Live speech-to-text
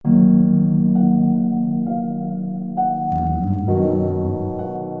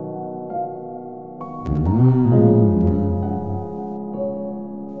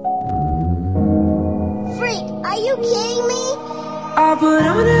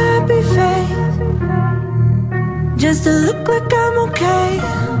just to look like I'm okay.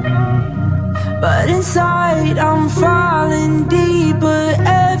 But inside I'm falling deeper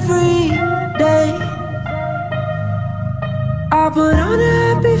every day. I put on a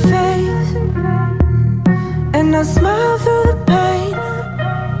happy face and I smile through the pain.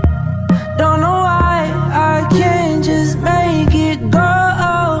 Don't know why I can't just make it go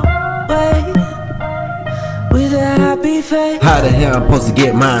away with a happy face. How the hell I'm supposed to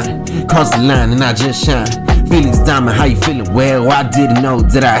get mine? Cross the line and I just shine. Felix Diamond, how you feeling? Well, I didn't know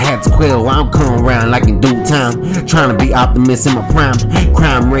that I had to quell. I'm coming around like in due time, trying to be optimist in my prime.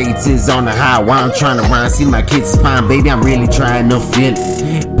 Crime rates is on the high while I'm trying to rhyme. See my kids is fine, baby, I'm really trying to feel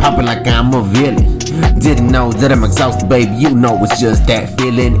it. Popping like I'm a villain. Didn't know that I'm exhausted, baby, you know it's just that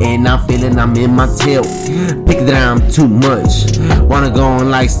feeling. And I'm feeling I'm in my tail. Pick that I'm too much. Wanna go on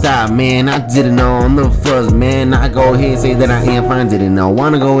lifestyle, man, I didn't know on the fuzz, man. I go ahead and say that I am fine, didn't know.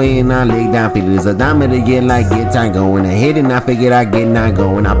 Wanna go in and I lay down, feel it's a diamond to get like get time going ahead. And I figured I get not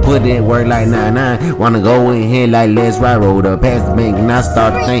going. I put in work like 9-9. Wanna go in here like let's ride, rolled up past the bank and I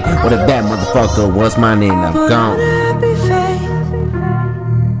start to think, what if that motherfucker was my name? I'm gone. Happy face,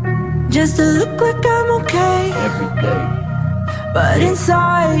 just to look like I'm okay. Every day. But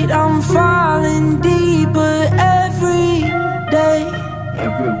inside I'm falling deeper every day.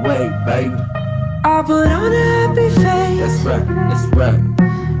 Every way, baby. I put on a happy face. That's right, that's right.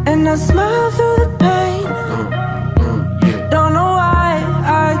 And I smile through the pain. Yeah. Don't know why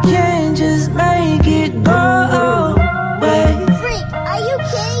I can't just make it go away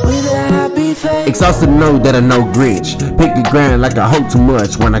with a happy face. Exhausted to know that I know gritch. Pick the ground like I hope too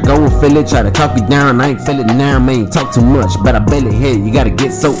much. When I go and feel it, try to talk you down. I ain't feel it now, man, talk too much. But I barely hear you gotta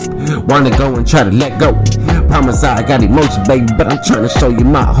get soap. Wanna go and try to let go. Promise I got emotion, baby, but I'm trying to show you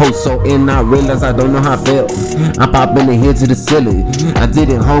my whole soul. And I realize I don't know how I feel. I'm popping in here to the ceiling. I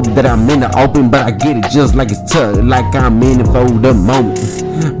didn't hope that I'm in the open, but I get it just like it's tough. Like I'm in it for the moment.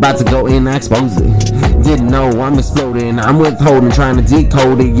 About to go in, I expose it. Didn't know I'm exploding. I'm withholding, trying to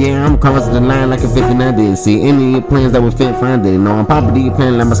decode it. Yeah, I'm crossing the line like a 59. Didn't see any plans that would fit fine. Didn't know I'm popping the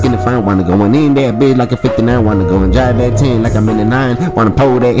plan like my skin is fine. Wanna go in that bed like a 59. Wanna go and drive that 10 like I'm in the 9. Wanna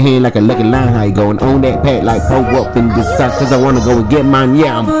pull that hand like a lucky line. How you going on that pad like pull up in this side? Cause I wanna go and get mine.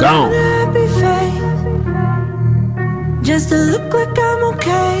 Yeah, I'm gone. Happy face, just to look like I'm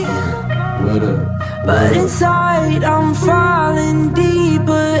okay. What up? But inside I'm falling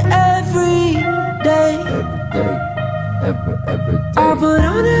deeper every day. Every day. I put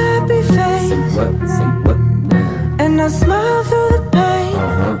on a happy face. Say what now? And I smile through the pain.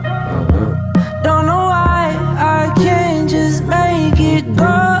 Don't know why I can't just make it go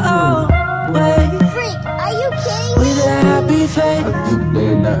away with a happy face. I do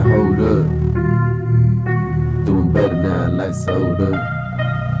that like hold up. Doing better now like soda.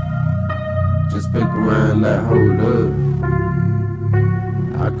 Just pick around like hold up.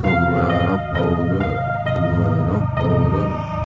 I come